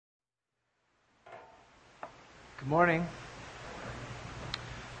Good morning.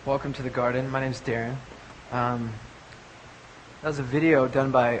 Welcome to the garden. My name's Darren. That was a video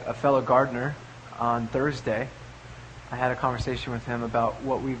done by a fellow gardener on Thursday. I had a conversation with him about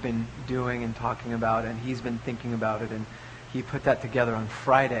what we've been doing and talking about, and he's been thinking about it, and he put that together on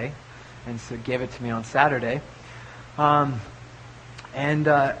Friday, and so gave it to me on Saturday. I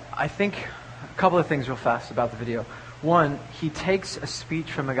think a couple of things real fast about the video. One, he takes a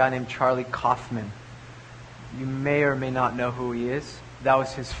speech from a guy named Charlie Kaufman. You may or may not know who he is. That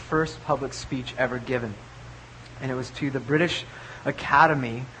was his first public speech ever given. And it was to the British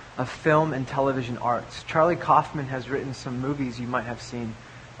Academy of Film and Television Arts. Charlie Kaufman has written some movies you might have seen.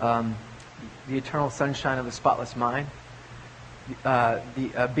 The Eternal Sunshine of the Spotless Mind,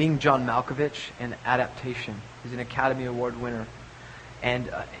 Being John Malkovich, and Adaptation. He's an Academy Award winner.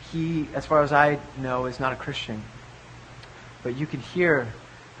 And he, as far as I know, is not a Christian. But you can hear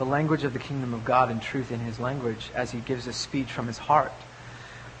the language of the kingdom of God and truth in his language as he gives a speech from his heart,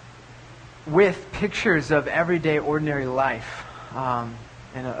 with pictures of everyday, ordinary life, and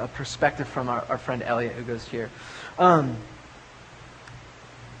a perspective from our friend Elliot, who goes here. I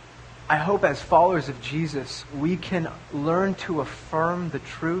hope as followers of Jesus, we can learn to affirm the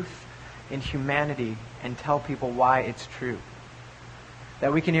truth in humanity and tell people why it's true.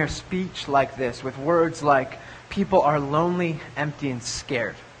 That we can hear speech like this, with words like, people are lonely, empty, and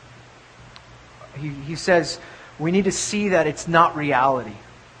scared. He says we need to see that it's not reality,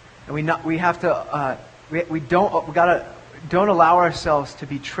 and we don't allow ourselves to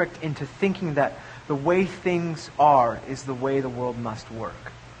be tricked into thinking that the way things are is the way the world must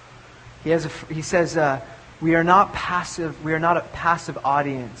work. He says we are not passive. We are not a passive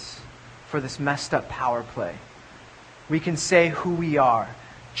audience for this messed up power play. We can say who we are.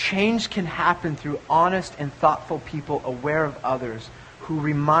 Change can happen through honest and thoughtful people aware of others, who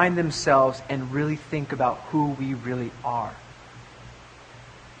remind themselves and really think about who we really are.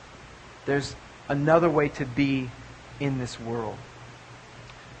 There's another way to be in this world.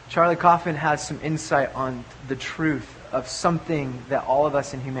 Charlie Kaufman has some insight on the truth of something that all of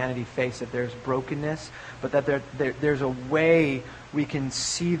us in humanity face, that there's brokenness, but that there's a way we can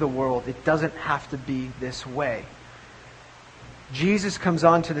see the world. It doesn't have to be this way. Jesus comes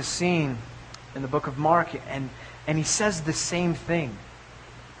onto the scene in the book of Mark, and he says the same thing.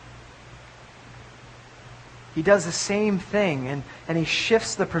 He does the same thing, and he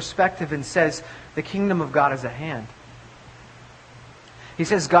shifts the perspective and says, the kingdom of God is at hand. He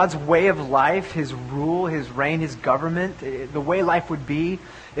says God's way of life, His rule, His reign, His government, the way life would be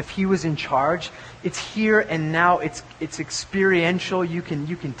if He was in charge, it's here and now. It's experiential. You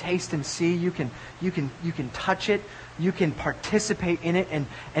can taste and see. You can touch it. You can participate in it,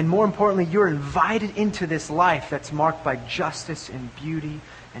 and more importantly, you're invited into this life that's marked by justice and beauty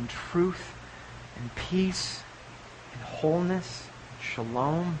and truth and peace and wholeness, and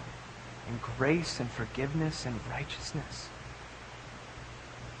shalom and grace and forgiveness and righteousness.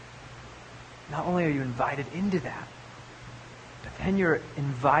 Not only are you invited into that, but then you're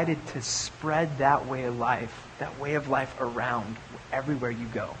invited to spread that way of life around everywhere you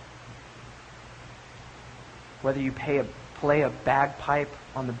go. Whether you play a bagpipe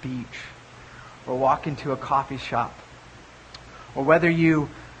on the beach, or walk into a coffee shop, or whether you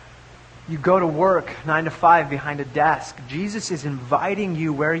go to work 9 to 5 behind a desk, Jesus is inviting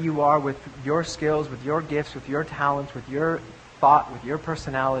you where you are with your skills, with your gifts, with your talents, with your thought, with your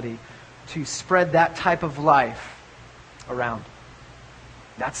personality, to spread that type of life around.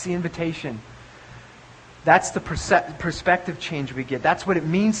 That's the invitation. That's the perspective change we get. That's what it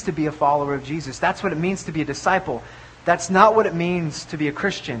means to be a follower of Jesus. That's what it means to be a disciple. That's not what it means to be a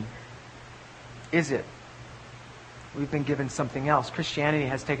Christian, is it? We've been given something else. Christianity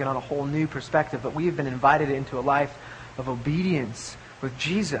has taken on a whole new perspective, but we've been invited into a life of obedience with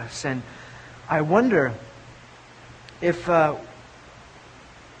Jesus. And I wonder if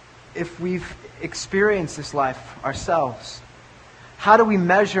we've experienced this life ourselves. How do we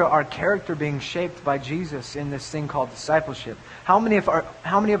measure our character being shaped by Jesus in this thing called discipleship? How many of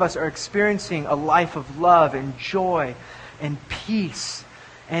us are experiencing a life of love and joy and peace?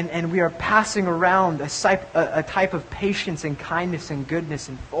 And we are passing around a type of patience and kindness and goodness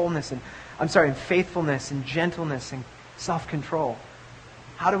and fullness and faithfulness and gentleness and self-control.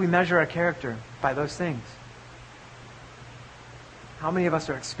 How do we measure our character? By those things. How many of us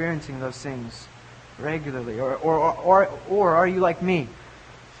are experiencing those things regularly? Or are you like me,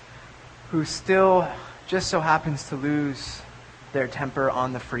 who still just so happens to lose their temper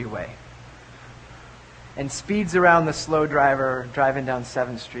on the freeway and speeds around the slow driver driving down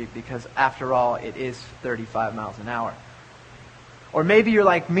 7th Street because, after all, it is 35 miles an hour? Or maybe you're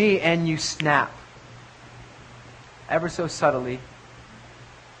like me and you snap. ever so subtly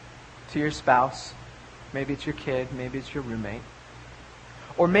to your spouse. Maybe it's your kid, maybe it's your roommate.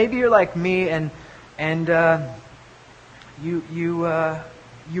 Or maybe you're like me and you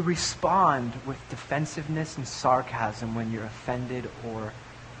respond with defensiveness and sarcasm when you're offended or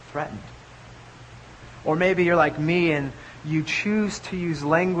threatened. Or maybe you're like me and you choose to use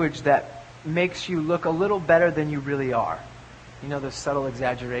language that makes you look a little better than you really are. You know, those subtle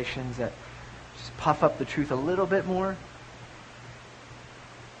exaggerations that just puff up the truth a little bit more.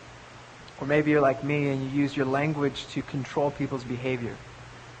 Or maybe you're like me and you use your language to control people's behavior.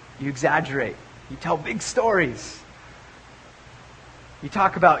 You exaggerate. You tell big stories. You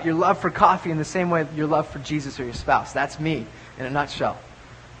talk about your love for coffee in the same way your love for Jesus or your spouse. That's me in a nutshell.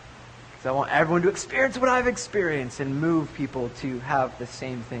 Because I want everyone to experience what I've experienced and move people to have the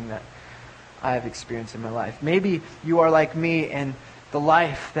same thing that I have experienced in my life. Maybe you are like me and the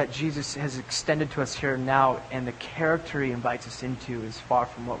life that Jesus has extended to us here now and the character He invites us into is far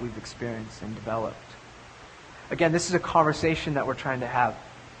from what we've experienced and developed. Again, this is a conversation that we're trying to have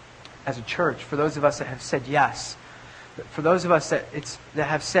as a church. For those of us that have said yes. For those of us that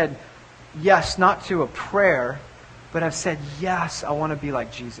have said yes, not to a prayer, but have said, yes, I want to be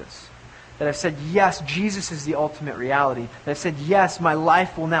like Jesus. That have said, yes, Jesus is the ultimate reality. That have said, yes, my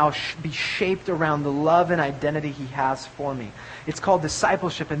life will now be shaped around the love and identity He has for me. It's called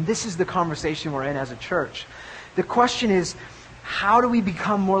discipleship, and this is the conversation we're in as a church. The question is, how do we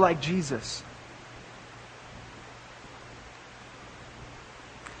become more like Jesus?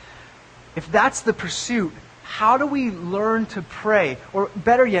 If that's the pursuit, how do we learn to pray? Or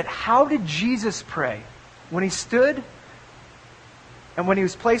better yet, how did Jesus pray? When He stood and when He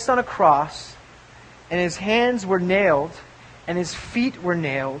was placed on a cross and His hands were nailed and His feet were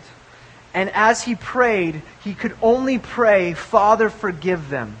nailed, and as He prayed, He could only pray, Father, forgive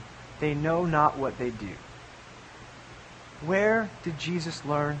them. They know not what they do. Where did Jesus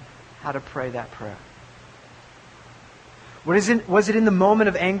learn how to pray that prayer? Was it in the moment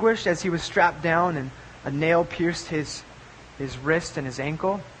of anguish as He was strapped down and a nail pierced his wrist and his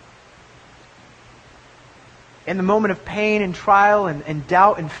ankle? In the moment of pain and trial and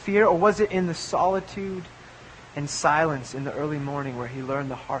doubt and fear? Or was it in the solitude and silence in the early morning where He learned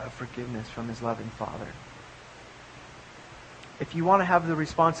the heart of forgiveness from His loving Father? If you want to have the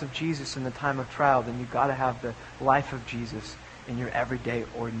response of Jesus in the time of trial, then you've got to have the life of Jesus in your everyday,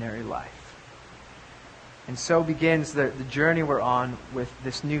 ordinary life. And so begins the journey we're on with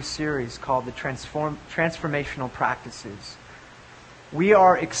this new series called the Transformational Practices. We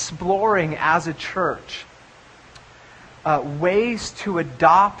are exploring as a church ways to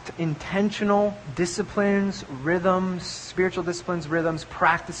adopt intentional disciplines, rhythms, spiritual disciplines, rhythms,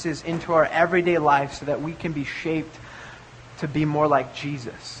 practices into our everyday life so that we can be shaped to be more like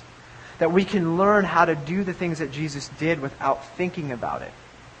Jesus. That we can learn how to do the things that Jesus did without thinking about it.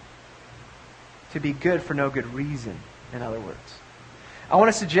 To be good for no good reason, in other words. I want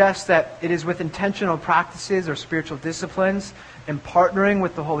to suggest that it is with intentional practices or spiritual disciplines and partnering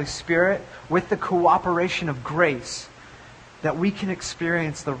with the Holy Spirit, with the cooperation of grace, that we can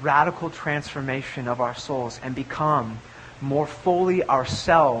experience the radical transformation of our souls and become more fully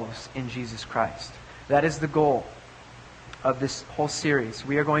ourselves in Jesus Christ. That is the goal of this whole series.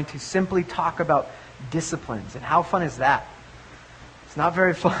 We are going to simply talk about disciplines. And how fun is that? It's not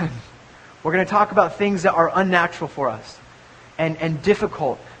very fun. We're going to talk about things that are unnatural for us and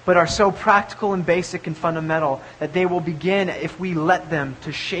difficult, but are so practical and basic and fundamental that they will begin, if we let them,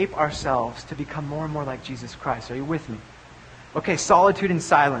 to shape ourselves to become more and more like Jesus Christ. Are you with me? Okay, solitude and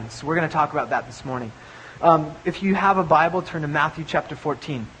silence. We're going to talk about that this morning. If you have a Bible, turn to Matthew chapter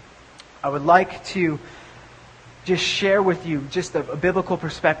 14. I would like to just share with you just a biblical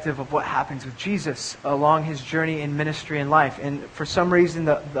perspective of what happens with Jesus along His journey in ministry and life. And for some reason,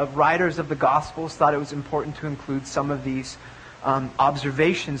 the writers of the Gospels thought it was important to include some of these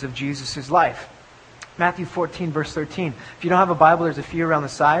observations of Jesus' life. Matthew 14, verse 13. If you don't have a Bible, there's a few around the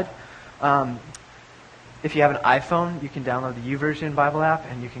side. If you have an iPhone, you can download the YouVersion Bible app,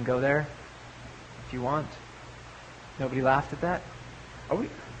 and you can go there if you want. Nobody laughed at that? Are we?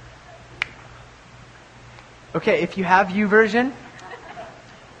 Okay, if you have YouVersion,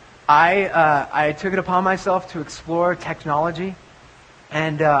 I took it upon myself to explore technology,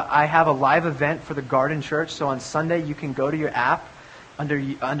 and I have a live event for the Garden Church. So on Sunday, you can go to your app under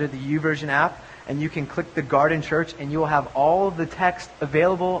the YouVersion app, and you can click the Garden Church, and you will have all of the text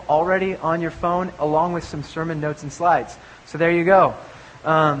available already on your phone, along with some sermon notes and slides. So there you go.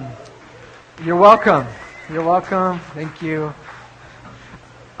 You're welcome. You're welcome. Thank you.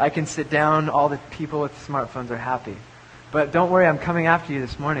 I can sit down. All the people with smartphones are happy. But don't worry, I'm coming after you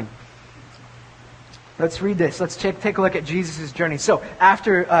this morning. Let's read this. Let's take a look at Jesus' journey. So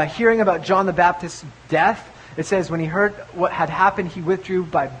after hearing about John the Baptist's death, it says, when he heard what had happened, he withdrew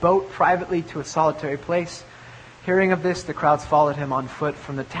by boat privately to a solitary place. Hearing of this, the crowds followed him on foot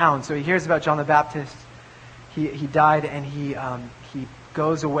from the town. So he hears about John the Baptist. He died, and he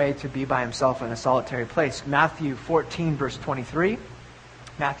goes away to be by himself in a solitary place. Matthew 14, verse 23.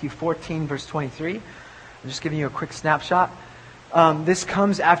 Matthew 14, verse 23. I'm just giving you a quick snapshot. This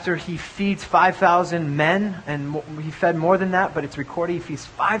comes after he feeds 5,000 men, and he fed more than that, but it's recorded he feeds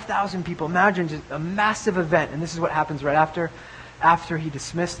 5,000 people. Imagine just a massive event, and this is what happens right after. After he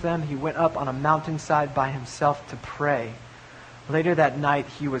dismissed them, he went up on a mountainside by himself to pray. Later that night,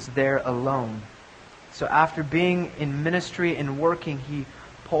 he was there alone. So after being in ministry and working, he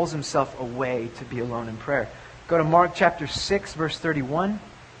pulls himself away to be alone in prayer. Go to Mark chapter 6, verse 31.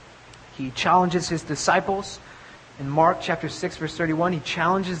 He challenges his disciples. In Mark chapter 6, verse 31, he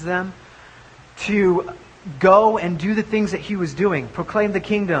challenges them to go and do the things that he was doing. Proclaim the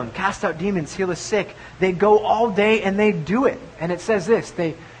kingdom, cast out demons, heal the sick. They go all day and they do it. And it says this,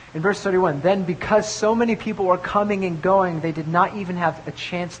 in verse 31, then because so many people were coming and going, they did not even have a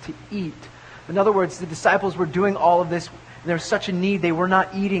chance to eat. In other words, the disciples were doing all of this. There was such a need. They were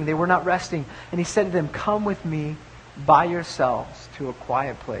not eating. They were not resting. And he said to them, come with me by yourselves to a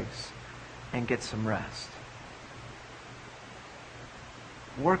quiet place and get some rest.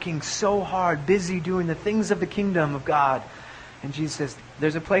 Working so hard, busy doing the things of the kingdom of God. And Jesus says,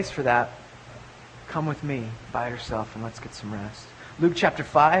 there's a place for that. Come with me by yourself and let's get some rest. Luke chapter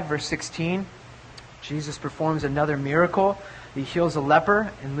 5, verse 16. Jesus performs another miracle. He heals a leper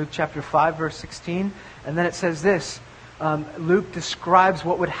in Luke chapter 5, verse 16. And then it says this. Luke describes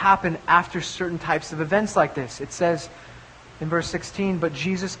what would happen after certain types of events like this. It says in verse 16, but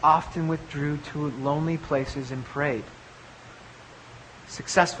Jesus often withdrew to lonely places and prayed.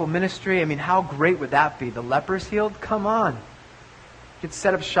 Successful ministry. I mean, how great would that be? The lepers healed? Come on. You could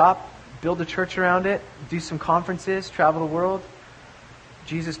set up shop, build a church around it, do some conferences, travel the world.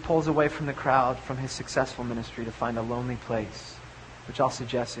 Jesus pulls away from the crowd, from his successful ministry to find a lonely place, which I'll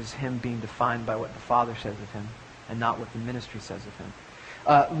suggest is him being defined by what the Father says of him and not what the ministry says of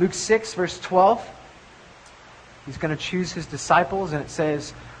him. Luke 6, verse 12. He's going to choose his disciples, and it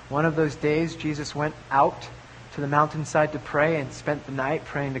says, one of those days Jesus went out to the mountainside to pray and spent the night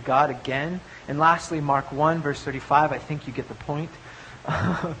praying to God again. And lastly, Mark 1, verse 35, I think you get the point.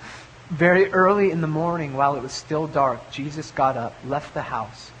 Very early in the morning, while it was still dark, Jesus got up, left the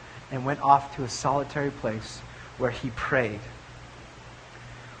house, and went off to a solitary place where he prayed.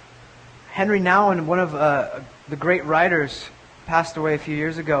 Henry Nouwen, one of the great writers, passed away a few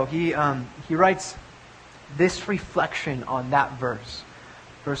years ago. He writes this reflection on that verse.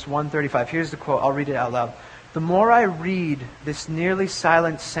 Verse 135. Here's the quote. I'll read it out loud. The more I read this nearly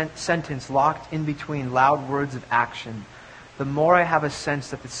silent sentence locked in between loud words of action, the more I have a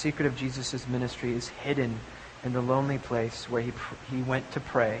sense that the secret of Jesus' ministry is hidden in the lonely place where he went to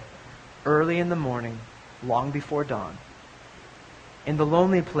pray, early in the morning, long before dawn. In the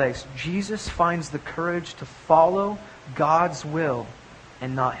lonely place, Jesus finds the courage to follow God's will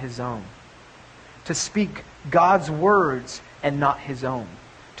and not his own. To speak God's words and not his own.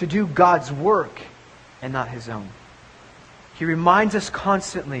 To do God's work and not his own. He reminds us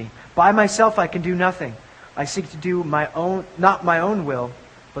constantly, by myself I can do nothing. I seek to do not my own will,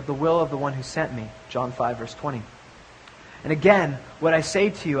 but the will of the one who sent me. John 5, verse 20. And again, what I say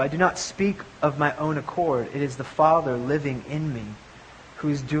to you, I do not speak of my own accord. It is the Father living in me who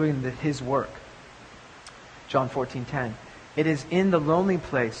is doing his work. John 14:10. It is in the lonely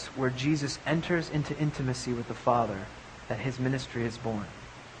place where Jesus enters into intimacy with the Father that his ministry is born.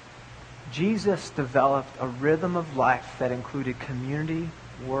 Jesus developed a rhythm of life that included community,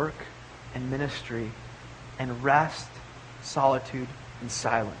 work, and ministry, and rest, solitude, and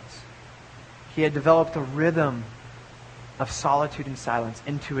silence. He had developed a rhythm of solitude and silence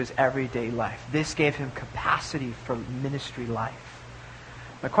into his everyday life. This gave him capacity for ministry life.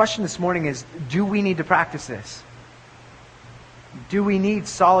 My question this morning is, do we need to practice this? Do we need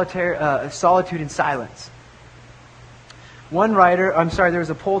solitude and silence? There was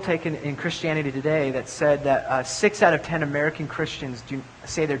a poll taken in Christianity Today that said that 6 out of 10 American Christians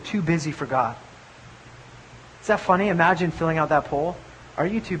say they're too busy for God. Is that funny? Imagine filling out that poll. Are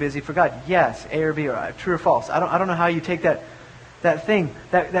you too busy for God? Yes, A or B, or true or false. I don't know how you take that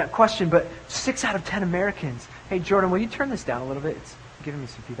question, but 6 out of 10 Americans. Hey, Jordan, will you turn this down a little bit? It's giving me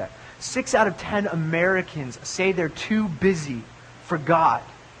some feedback. 6 out of 10 Americans say they're too busy for God.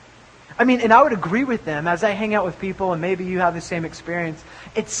 I mean, and I would agree with them as I hang out with people, and maybe you have the same experience.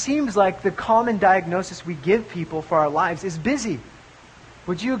 It seems like the common diagnosis we give people for our lives is busy.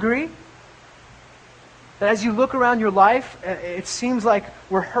 Would you agree? That as you look around your life, it seems like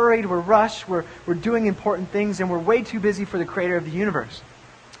we're hurried, we're rushed, we're doing important things, and we're way too busy for the creator of the universe.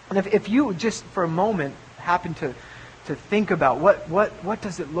 And if you just for a moment happen to think about what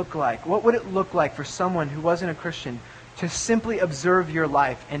does it look like? What would it look like for someone who wasn't a Christian to simply observe your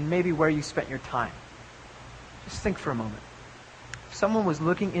life and maybe where you spent your time? Just think for a moment. If someone was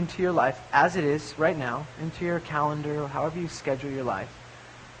looking into your life as it is right now, into your calendar, or however you schedule your life,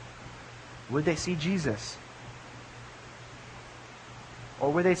 would they see Jesus?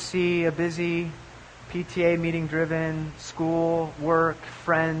 Or would they see a busy, PTA meeting-driven, school, work,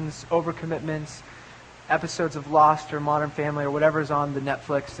 friends, overcommitments, episodes of Lost or Modern Family or whatever's on the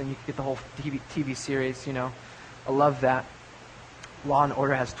Netflix, and you can get the whole TV series, you know. I love that. Law and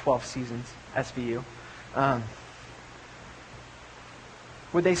Order has 12 seasons, SVU.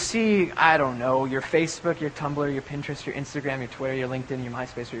 Would they see, I don't know, your Facebook, your Tumblr, your Pinterest, your Instagram, your Twitter, your LinkedIn, your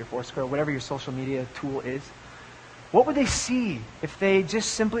MySpace, or your Foursquare, whatever your social media tool is? What would they see if they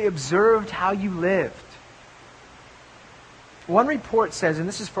just simply observed how you lived? One report says, and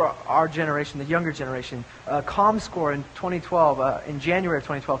this is for our generation, the younger generation, ComScore in 2012, in January of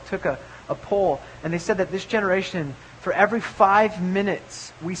 2012, took a poll, and they said that this generation, for every 5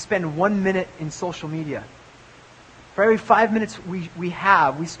 minutes, we spend 1 minute in social media. For every 5 minutes we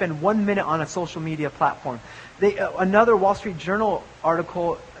spend 1 minute on a social media platform. Another Wall Street Journal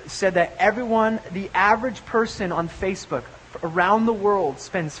article said that the average person on Facebook around the world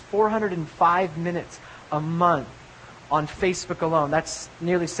spends 405 minutes a month on Facebook alone. That's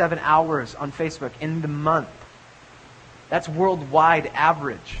nearly 7 hours on Facebook in the month. That's worldwide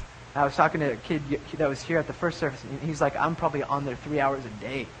average. I was talking to a kid that was here at the first service, and he's like, I'm probably on there 3 hours a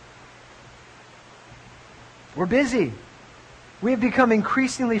day. We're busy. We have become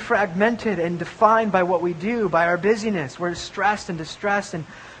increasingly fragmented and defined by what we do, by our busyness. We're stressed and distressed, and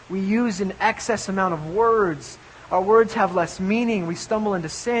we use an excess amount of words. Our words have less meaning. We stumble into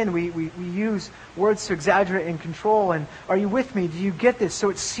sin. We use words to exaggerate and control. And are you with me? Do you get this? So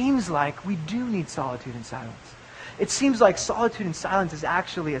it seems like we do need solitude and silence. It seems like solitude and silence is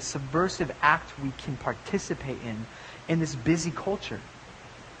actually a subversive act we can participate in this busy culture.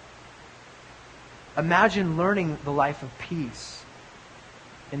 Imagine learning the life of peace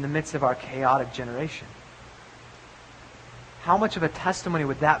in the midst of our chaotic generation. How much of a testimony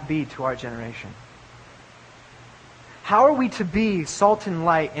would that be to our generation? How are we to be salt and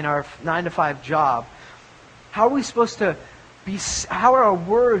light in our 9-to-5 job? How are we supposed to be? How are our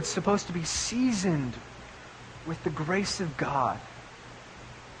words supposed to be seasoned with the grace of God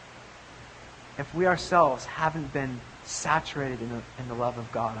if we ourselves haven't been saturated in the love of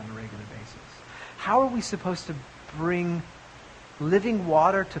God on a regular basis? How are we supposed to bring living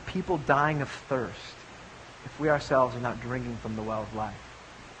water to people dying of thirst if we ourselves are not drinking from the well of life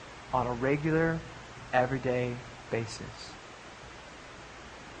on a regular, everyday basis?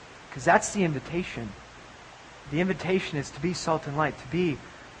 Because that's the invitation. The invitation is to be salt and light, to be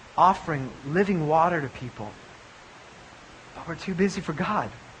offering living water to people. But we're too busy for God.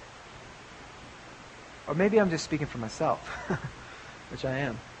 Or maybe I'm just speaking for myself, which I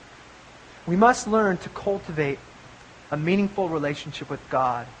am. We must learn to cultivate a meaningful relationship with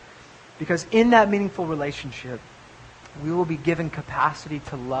God, because in that meaningful relationship, we will be given capacity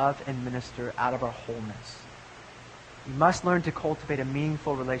to love and minister out of our wholeness. We must learn to cultivate a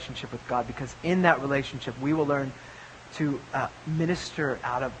meaningful relationship with God, because in that relationship, we will learn to minister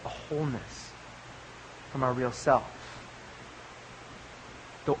out of a wholeness from our real self.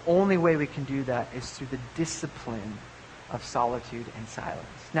 The only way we can do that is through the discipline of solitude and silence.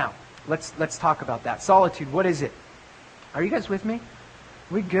 Now, let's talk about that. Solitude, what is it? Are you guys with me?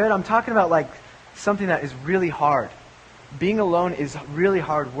 We good? I'm talking about like something that is really hard. Being alone is really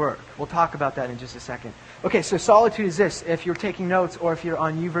hard work. We'll talk about that in just a second. Okay, so solitude is this. If you're taking notes or if you're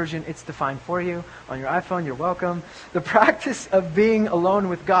on YouVersion, it's defined for you. On your iPhone, you're welcome. The practice of being alone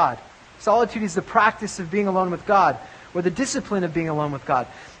with God. Solitude is the practice of being alone with God, or the discipline of being alone with God.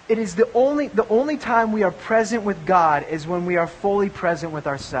 It is the only time we are present with God is when we are fully present with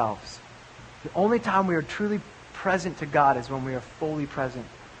ourselves. The only time we are truly present to God is when we are fully present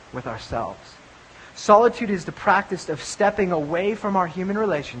with ourselves. Solitude is the practice of stepping away from our human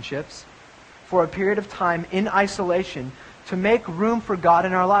relationships for a period of time in isolation to make room for God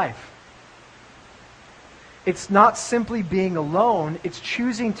in our life. It's not simply being alone, it's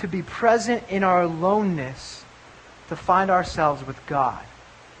choosing to be present in our aloneness to find ourselves with God.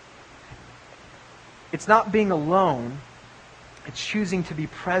 It's not being alone, it's choosing to be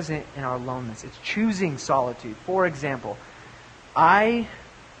present in our aloneness. It's choosing solitude. For example, I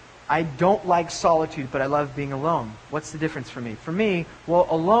I don't like solitude, but I love being alone. What's the difference for me? For me, well,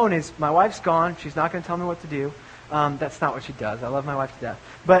 alone is my wife's gone. She's not going to tell me what to do. That's not what she does. I love my wife to death.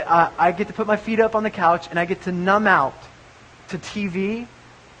 But I get to put my feet up on the couch, and I get to numb out to TV,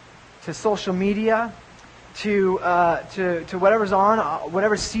 to social media, to whatever's on,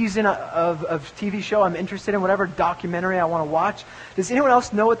 whatever season of TV show I'm interested in, whatever documentary I want to watch. Does anyone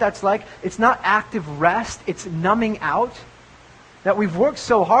else know what that's like? It's not active rest. It's numbing out. That we've worked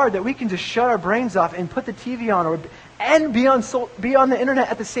so hard that we can just shut our brains off and put the TV on and be on the internet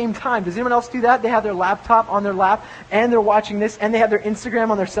at the same time. Does anyone else do that? They have their laptop on their lap and they're watching this and they have their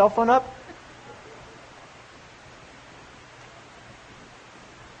Instagram on their cell phone up.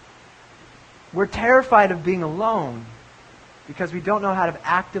 We're terrified of being alone because we don't know how to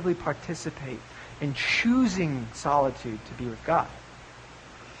actively participate in choosing solitude to be with God.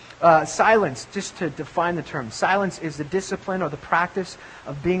 Silence, just to define the term, silence is the discipline or the practice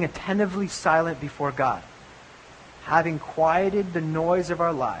of being attentively silent before God, having quieted the noise of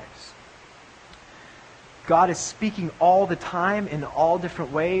our lives. God is speaking all the time in all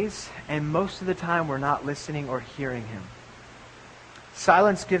different ways, and most of the time we're not listening or hearing Him.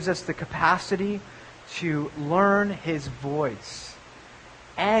 Silence gives us the capacity to learn His voice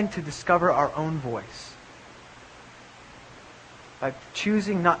and to discover our own voice. By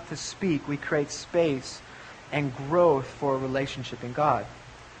choosing not to speak, we create space and growth for a relationship in God.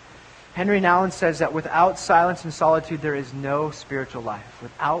 Henry Nouwen says that without silence and solitude, there is no spiritual life.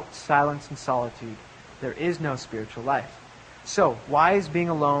 Without silence and solitude, there is no spiritual life. So, why is being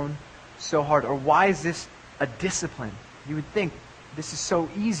alone so hard? Or why is this a discipline? You would think this is so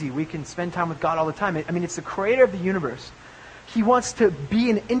easy. We can spend time with God all the time. I mean, it's the creator of the universe. He wants to be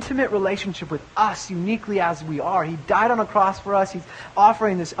in intimate relationship with us uniquely as we are. He died on a cross for us. He's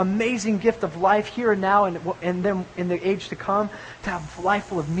offering this amazing gift of life here and now and then in the age to come to have a life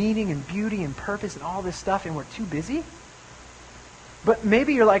full of meaning and beauty and purpose and all this stuff, and we're too busy. But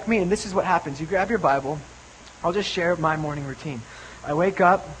maybe you're like me, and this is what happens. You grab your Bible. I'll just share my morning routine. I wake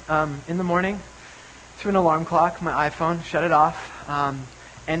up in the morning to an alarm clock, my iPhone, shut it off.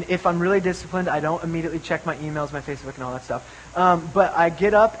 And if I'm really disciplined, I don't immediately check my emails, my Facebook, and all that stuff. But I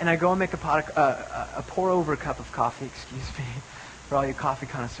get up and I go and make a pour-over cup of coffee, excuse me, for all you coffee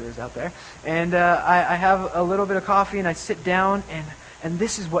connoisseurs out there. And I have a little bit of coffee and I sit down, and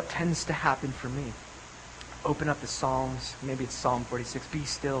this is what tends to happen for me. Open up the Psalms. Maybe it's Psalm 46. Be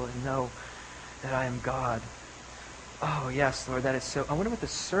still and know that I am God. Oh, yes, Lord, that is so... I wonder what the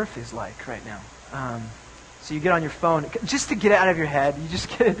surf is like right now. So you get on your phone, just to get it out of your head. You just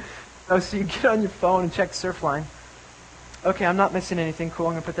get it. Oh, so you get on your phone and check Surfline. Okay, I'm not missing anything. Cool,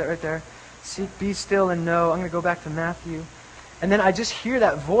 I'm going to put that right there. Be still and know. I'm going to go back to Matthew. And then I just hear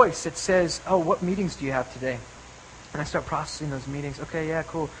that voice that says, oh, what meetings do you have today? And I start processing those meetings. Okay, yeah,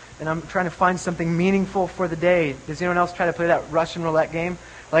 cool. And I'm trying to find something meaningful for the day. Does anyone else try to play that Russian roulette game?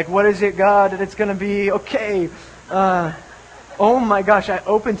 Like, what is it, God, that it's going to be? Okay. Oh my gosh, I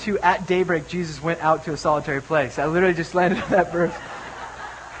opened to at daybreak, Jesus went out to a solitary place. I literally just landed on that verse.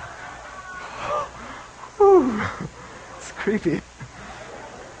 Whew. It's creepy.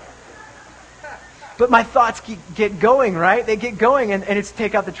 But my thoughts get going, right? They get going, and it's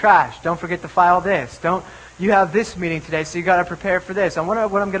take out the trash. Don't forget to file this. You have this meeting today, so you got to prepare for this. I wonder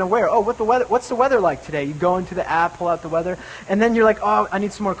what I'm going to wear. Oh, what's the weather like today? You go into the app, pull out the weather, and then you're like, oh, I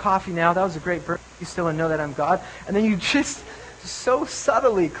need some more coffee now. That was a great burp. You still know that I'm God. And then you just so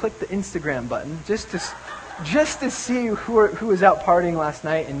subtly click the Instagram button just to see who was out partying last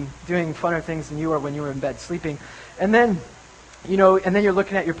night and doing funner things than you were when you were in bed sleeping. And then, you're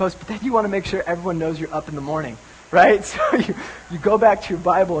looking at your post, but then you want to make sure everyone knows you're up in the morning, right? So you go back to your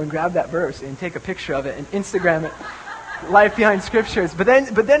Bible and grab that verse and take a picture of it and Instagram it. Life behind scriptures. But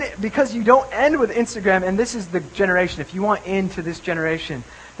then because you don't end with Instagram, and this is the generation, if you want into this generation,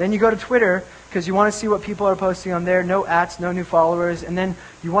 then you go to Twitter because you want to see what people are posting on there. No ats, no new followers. And then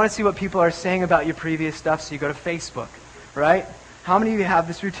you want to see what people are saying about your previous stuff, so you go to Facebook, right? How many of you have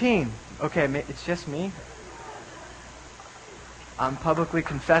this routine? Okay, it's just me. I'm publicly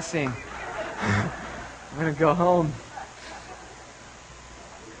confessing. I'm going to go home.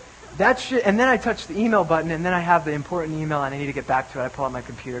 And then I touch the email button, and then I have the important email, and I need to get back to it. I pull out my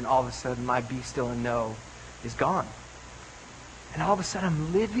computer, and all of a sudden, my be still and know is gone. And all of a sudden,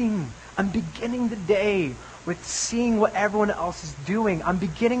 I'm beginning the day with seeing what everyone else is doing. I'm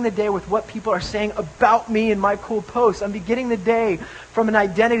beginning the day with what people are saying about me in my cool posts. I'm beginning the day from an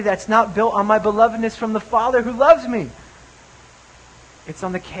identity that's not built on my belovedness from the Father who loves me. It's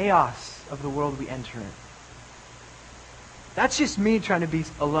on the chaos of the world we enter in. That's just me trying to be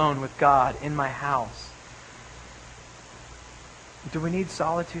alone with God in my house. Do we need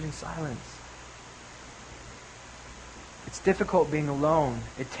solitude and silence? It's difficult being alone.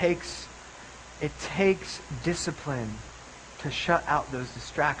 It takes discipline to shut out those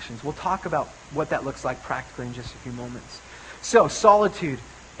distractions. We'll talk about what that looks like practically in just a few moments. So, solitude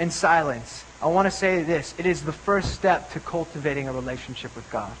and silence. I want to say this. It is the first step to cultivating a relationship with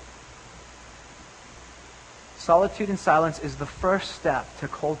God. Solitude and silence is the first step to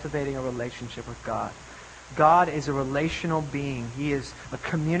cultivating a relationship with God. God is a relational being. He is a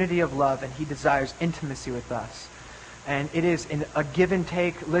community of love, and He desires intimacy with us. And it is a give and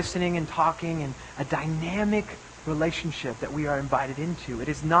take, listening and talking, and a dynamic relationship that we are invited into. It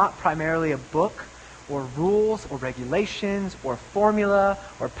is not primarily a book or rules or regulations or formula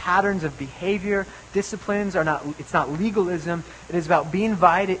or patterns of behavior. Disciplines are not, it's not legalism. It is about being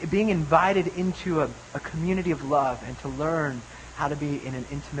invited into a community of love and to learn how to be in an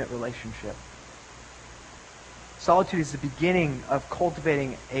intimate relationship. Solitude is the beginning of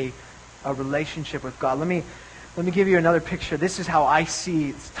cultivating a relationship with God. Let me give you another picture. This is how I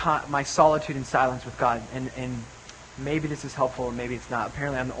see my solitude and silence with God. And maybe this is helpful or maybe it's not.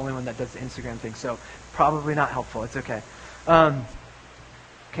 Apparently I'm the only one that does the Instagram thing, so probably not helpful. It's okay.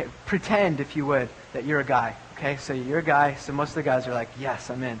 Okay, pretend, if you would, that you're a guy. Okay, so you're a guy, so most of the guys are like, yes,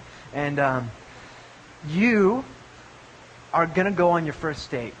 I'm in. And you are going to go on your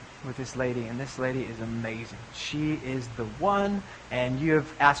first date with this lady, and this lady is amazing. She is the one, and you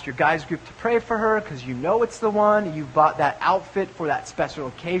have asked your guys group to pray for her because you know it's the one. You bought that outfit for that special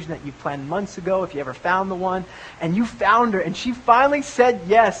occasion that you planned months ago, if you ever found the one. And you found her, and she finally said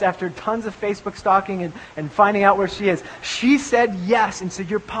yes after tons of Facebook stalking and finding out where she is. She said yes, and so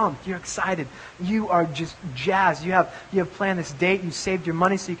you're pumped. You're excited. You are just jazzed. You have planned this date. You saved your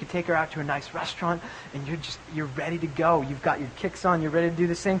money so you could take her out to a nice restaurant, and you're ready to go. You've got your kicks on. You're ready to do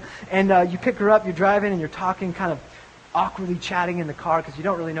this thing. And you pick her up. You're driving, and you're talking, kind of awkwardly chatting in the car because you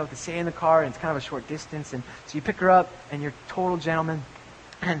don't really know what to say in the car, and it's kind of a short distance. And so you pick her up, and you're a total gentleman,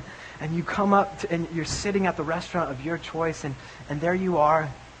 and you come up and you're sitting at the restaurant of your choice, and there you are.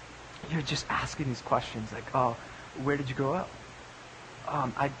 You're just asking these questions like, oh, where did you grow up?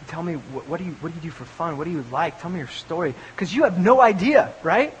 Tell me, what do you do for fun? What do you like? Tell me your story. Because you have no idea,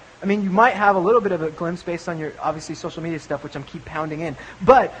 right? I mean, you might have a little bit of a glimpse based on your, obviously, social media stuff, which I'm keep pounding in.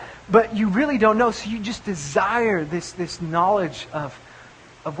 But you really don't know, so you just desire this knowledge of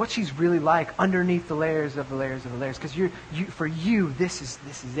what she's really like underneath the layers of the layers of the layers. Because for you, this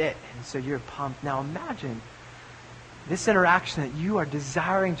is it. And so you're pumped. Now imagine this interaction that you are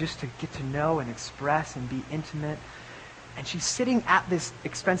desiring just to get to know and express and be intimate. And she's sitting at this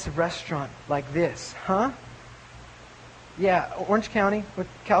expensive restaurant like this, huh? Yeah, Orange County with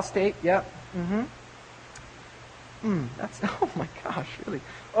Cal State, yeah. That's, oh my gosh, really.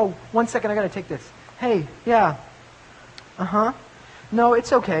 Oh, 1 second, I gotta take this. Hey, yeah. No,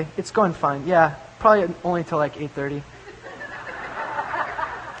 it's okay. It's going fine. Yeah, probably only till like 8:30.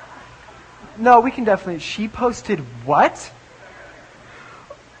 No, we can definitely. She posted what?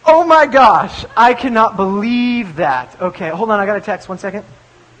 Oh my gosh, I cannot believe that. Okay, hold on, I got a text. 1 second.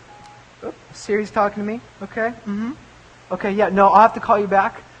 Siri's talking to me. Okay, Okay, yeah, no, I'll have to call you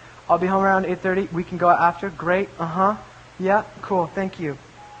back. I'll be home around 8:30. We can go out after. Great, Yeah, cool, thank you.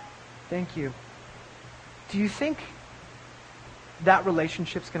 Thank you. Do you think that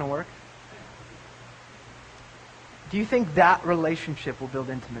relationship's going to work? Do you think that relationship will build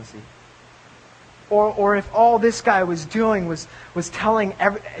intimacy? Or if all this guy was doing was telling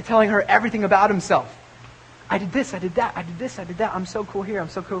her everything about himself. I did this, I did that, I did this, I did that. I'm so cool here, I'm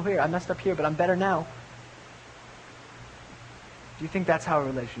so cool here. I messed up here, but I'm better now. Do you think that's how a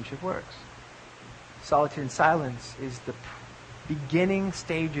relationship works? Solitude and silence is the beginning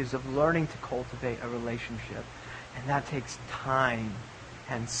stages of learning to cultivate a relationship. And that takes time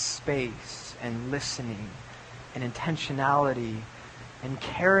and space and listening and intentionality and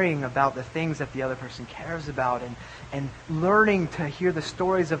caring about the things that the other person cares about, and learning to hear the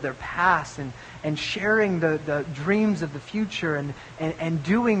stories of their past, and sharing the dreams of the future, and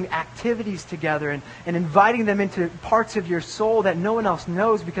doing activities together, and inviting them into parts of your soul that no one else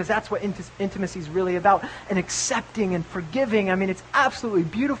knows, because that's what intimacy is really about, and accepting and forgiving. I mean, it's absolutely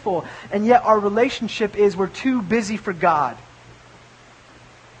beautiful, and yet our relationship is we're too busy for God.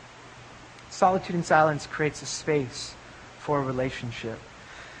 Solitude and silence creates a space for a relationship.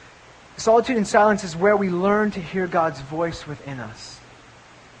 Solitude and silence is where we learn to hear God's voice within us.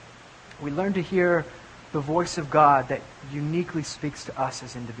 We learn to hear the voice of God that uniquely speaks to us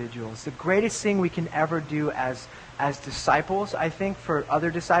as individuals. The greatest thing we can ever do as disciples, I think, for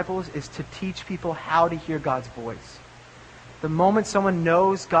other disciples, is to teach people how to hear God's voice. The moment someone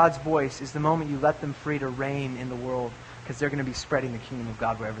knows God's voice is the moment you let them free to reign in the world because they're going to be spreading the kingdom of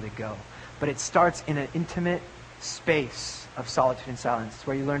God wherever they go. But it starts in an intimate space of solitude and silence. It's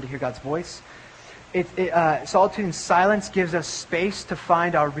where you learn to hear God's voice. Solitude and silence gives us space to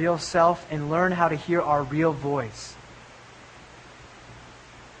find our real self and learn how to hear our real voice.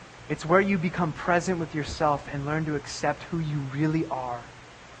 It's where you become present with yourself and learn to accept who you really are.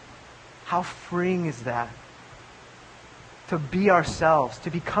 How freeing is that? To be ourselves, to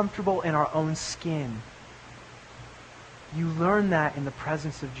be comfortable in our own skin. You learn that in the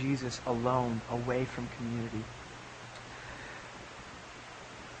presence of Jesus alone, away from community.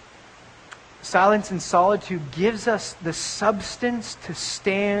 Silence and solitude gives us the substance to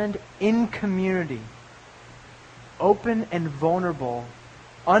stand in community, open and vulnerable,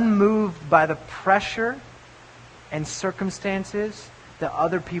 unmoved by the pressure and circumstances that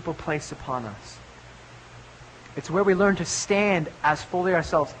other people place upon us. It's where we learn to stand as fully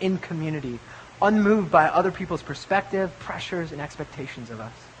ourselves in community, unmoved by other people's perspective, pressures, and expectations of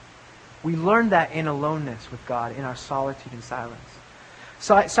us. We learn that in aloneness with God, in our solitude and silence.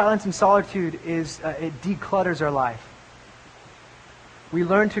 Silence and solitude it declutters our life. We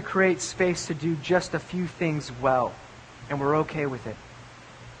learn to create space to do just a few things well, and we're okay with it.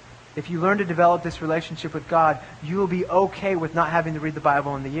 If you learn to develop this relationship with God, you will be okay with not having to read the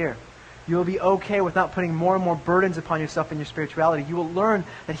Bible in the year. You will be okay with not putting more and more burdens upon yourself in your spirituality. You will learn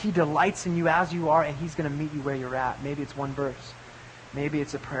that He delights in you as you are, and He's going to meet you where you're at. Maybe it's one verse. Maybe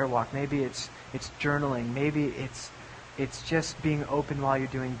it's a prayer walk. Maybe it's journaling. Maybe it's just being open while you're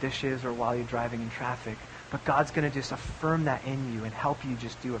doing dishes or while you're driving in traffic. But God's going to just affirm that in you and help you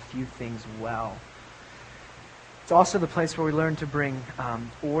just do a few things well. It's also the place where we learn to bring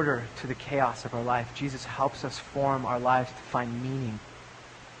order to the chaos of our life. Jesus helps us form our lives to find meaning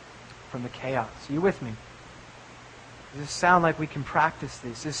from the chaos. Are you with me? Does this sound like we can practice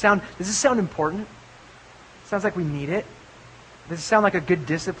this? Does this sound important? Sounds like we need it. Does it sound like a good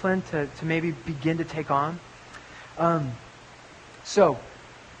discipline to maybe begin to take on? So,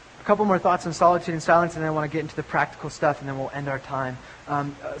 a couple more thoughts on solitude and silence, and then I want to get into the practical stuff, and then we'll end our time.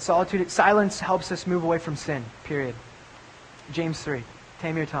 Silence helps us move away from sin, period. James 3,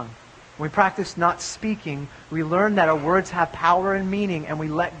 tame your tongue. When we practice not speaking, we learn that our words have power and meaning, and we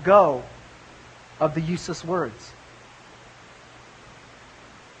let go of the useless words.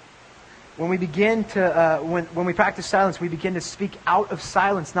 When we begin to, when we practice silence, we begin to speak out of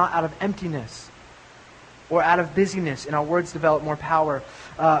silence, not out of emptiness or out of busyness, and our words develop more power.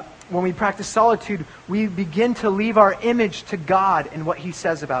 When we practice solitude, we begin to leave our image to God and what He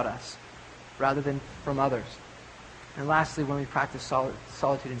says about us, rather than from others. And lastly, when we practice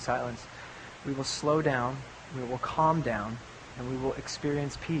solitude and silence, we will slow down, we will calm down, and we will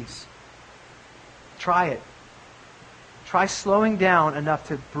experience peace. Try it. Try slowing down enough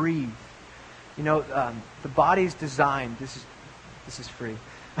to breathe. You know, the body's designed, this is free,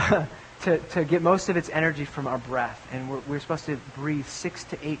 to get most of its energy from our breath. And we're supposed to breathe 6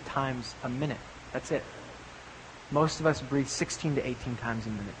 to 8 times a minute. That's it. Most of us breathe 16 to 18 times a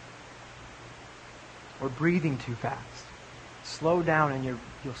minute. We're breathing too fast. Slow down, and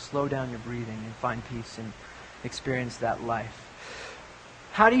you'll slow down your breathing and find peace and experience that life.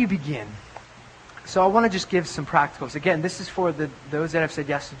 How do you begin? So I want to just give some practicals. Again, this is for those that have said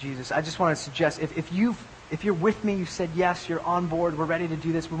yes to Jesus. I just want to suggest, if you're with me, you said yes, you're on board, we're ready to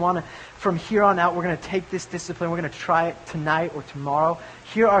do this. We want to, from here on out, we're going to take this discipline. We're going to try it tonight or tomorrow.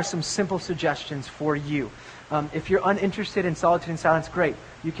 Here are some simple suggestions for you. If you're uninterested in solitude and silence, great.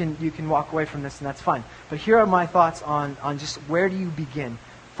 You can walk away from this, and that's fine. But here are my thoughts on just where do you begin.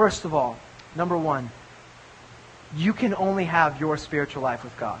 First of all, number one, you can only have your spiritual life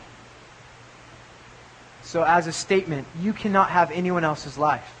with God. So as a statement, you cannot have anyone else's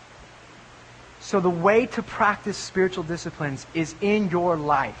life. So the way to practice spiritual disciplines is in your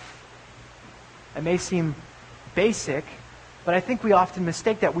life. It may seem basic, but I think we often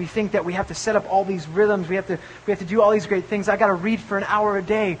mistake that. We think that we have to set up all these rhythms. We have to do all these great things. I got to read for an hour a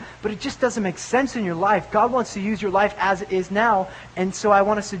day. But it just doesn't make sense in your life. God wants to use your life as it is now. And so I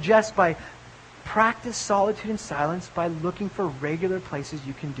want to suggest practice solitude and silence by looking for regular places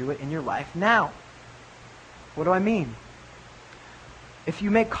you can do it in your life now. What do I mean? If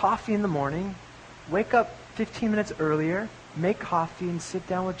you make coffee in the morning, wake up 15 minutes earlier, make coffee and sit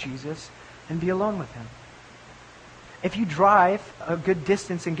down with Jesus and be alone with Him. If you drive a good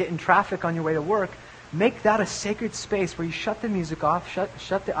distance and get in traffic on your way to work, make that a sacred space where you shut the music off,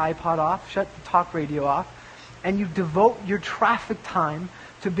 shut the iPod off, shut the talk radio off, and you devote your traffic time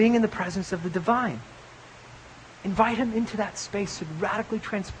to being in the presence of the divine. Invite Him into that space to radically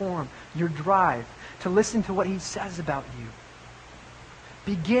transform your drive, to listen to what He says about you.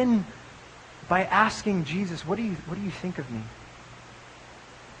 Begin by asking Jesus, what do you think of me?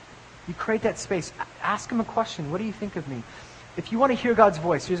 You create that space. Ask him a question. What do you think of me? If you want to hear God's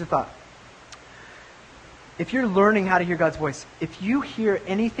voice, here's a thought. If you're learning how to hear God's voice, if you hear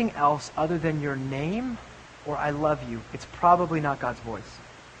anything else other than your name or I love you, it's probably not God's voice.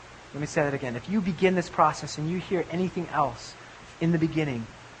 Let me say that again. If you begin this process and you hear anything else in the beginning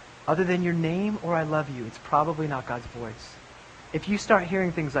other than your name or I love you, it's probably not God's voice. If you start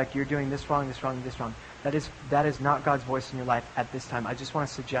hearing things like you're doing this wrong, this wrong, this wrong, that is not God's voice in your life at this time. I just want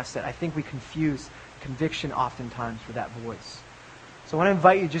to suggest that I think we confuse conviction oftentimes for that voice. So I want to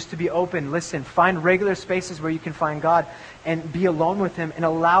invite you just to be open, listen, find regular spaces where you can find God and be alone with him and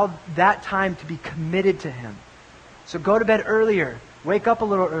allow that time to be committed to him. So go to bed earlier, wake up a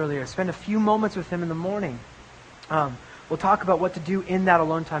little earlier, spend a few moments with him in the morning. We'll talk about what to do in that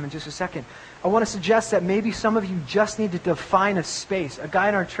alone time in just a second. I want to suggest that maybe some of you just need to define a space. A guy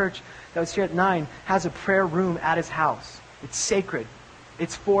in our church that was here at 9 has a prayer room at his house. It's sacred.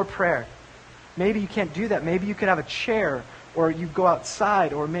 It's for prayer. Maybe you can't do that. Maybe you could have a chair, or you go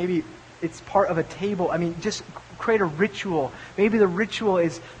outside, or maybe it's part of a table. I mean, just create a ritual. Maybe the ritual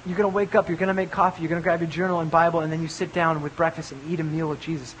is you're going to wake up, you're going to make coffee, you're going to grab your journal and Bible, and then you sit down with breakfast and eat a meal with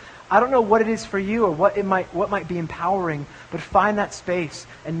Jesus. I don't know what it is for you or what might be empowering, but find that space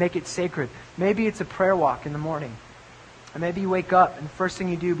and make it sacred. Maybe it's a prayer walk in the morning. And maybe you wake up and the first thing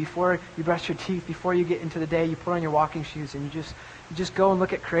you do before you brush your teeth, before you get into the day, you put on your walking shoes and you just go and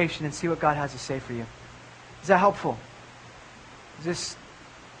look at creation and see what God has to say for you. Is that helpful? Is this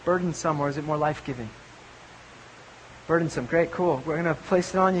burdensome or is it more life-giving? Burdensome. Great, cool. We're going to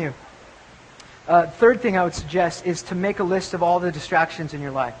place it on you. Third thing I would suggest is to make a list of all the distractions in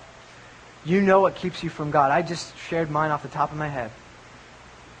your life. You know what keeps you from God. I just shared mine off the top of my head.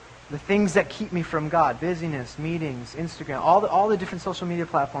 The things that keep me from God: busyness, meetings, Instagram, all the different social media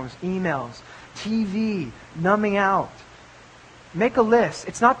platforms, emails, TV, numbing out. Make a list.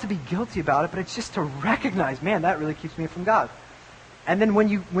 It's not to be guilty about it, but it's just to recognize, man, that really keeps me from God. And then when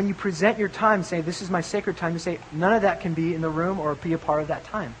you present your time, say, this is my sacred time, you say, none of that can be in the room or be a part of that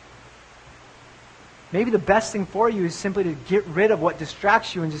time. Maybe the best thing for you is simply to get rid of what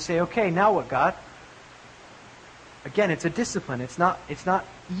distracts you and just say, okay, now what, God? Again, it's a discipline. It's not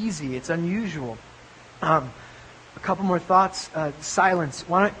easy. It's unusual. A couple more thoughts. Silence.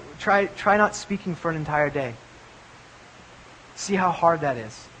 Why don't try not speaking for an entire day. See how hard that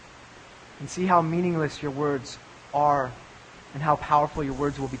is. And see how meaningless your words are and how powerful your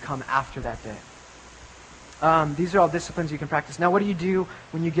words will become after that day. These are all disciplines you can practice. Now, what do you do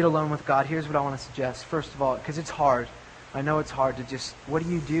when you get alone with God? Here's what I want to suggest. First of all, because it's hard. I know it's hard to just, what do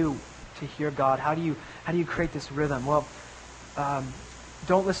you do to hear God? How do you create this rhythm? Well,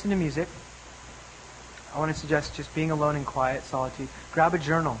 don't listen to music. I want to suggest just being alone in quiet, solitude. Grab a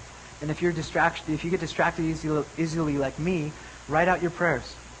journal. And if you get distracted easily like me, write out your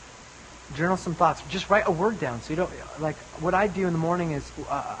prayers. Journal some thoughts. Just write a word down. So you don't, like, what I do in the morning is,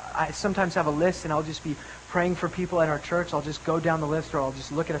 I sometimes have a list and I'll just be praying for people at our church. I'll just go down the list, or I'll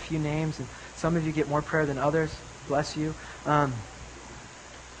just look at a few names, and some of you get more prayer than others. Bless you. But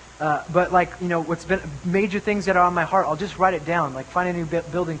what's been major things that are on my heart, I'll just write it down. Like find a new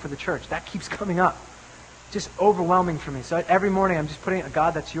building for the church. That keeps coming up. Just overwhelming for me. So every morning I'm just putting,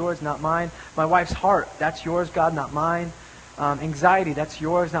 God, that's yours, not mine. My wife's heart, that's yours, God, not mine. Anxiety, that's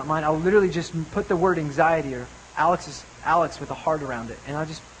yours, not mine. I'll literally just put the word anxiety or Alex with a heart around it, and I'll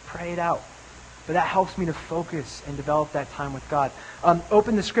just pray it out. But that helps me to focus and develop that time with God.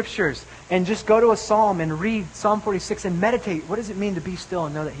 Open the scriptures and just go to a psalm and read Psalm 46 and meditate. What does it mean to be still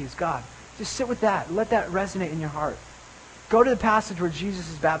and know that He's God? Just sit with that. Let that resonate in your heart. Go to the passage where Jesus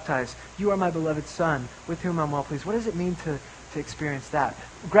is baptized. You are my beloved Son, with whom I'm well pleased. What does it mean to experience that?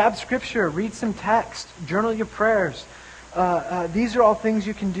 Grab scripture, read some text, journal your prayers. These are all things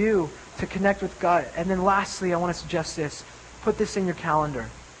you can do to connect with God. And then lastly, I want to suggest this. Put this in your calendar.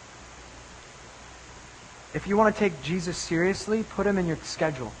 If you want to take Jesus seriously, put Him in your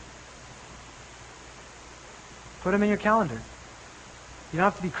schedule. Put Him in your calendar. You don't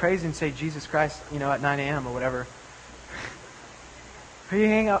have to be crazy and say Jesus Christ, at 9 a.m. or whatever. Who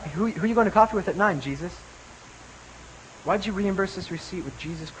are you going to coffee with at 9, Jesus? Why'd you reimburse this receipt with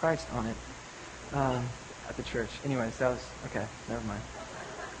Jesus Christ on it at the church? Anyways, that was, okay, never mind.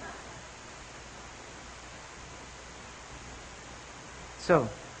 So,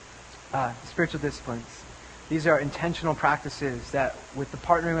 spiritual disciplines. These are intentional practices that, with the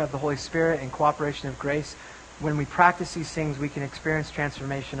partnering of the Holy Spirit and cooperation of grace, when we practice these things, we can experience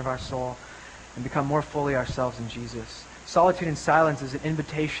transformation of our soul and become more fully ourselves in Jesus. Solitude and silence is an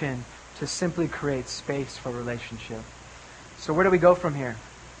invitation to simply create space for relationship. So where do we go from here?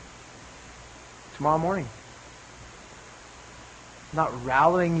 tomorrow morning. I'm not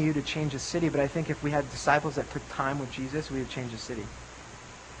rallying you to change a city, but I think if we had disciples that took time with Jesus, we would change a city.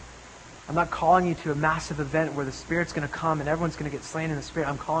 I'm not calling you to a massive event where the Spirit's going to come and everyone's going to get slain in the Spirit.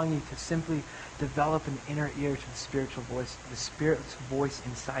 I'm calling you to simply develop an inner ear to the spiritual voice, the Spirit's voice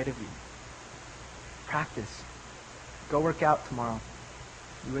inside of you. Practice. Go work out tomorrow.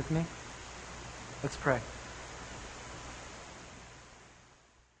 You with me? Let's pray.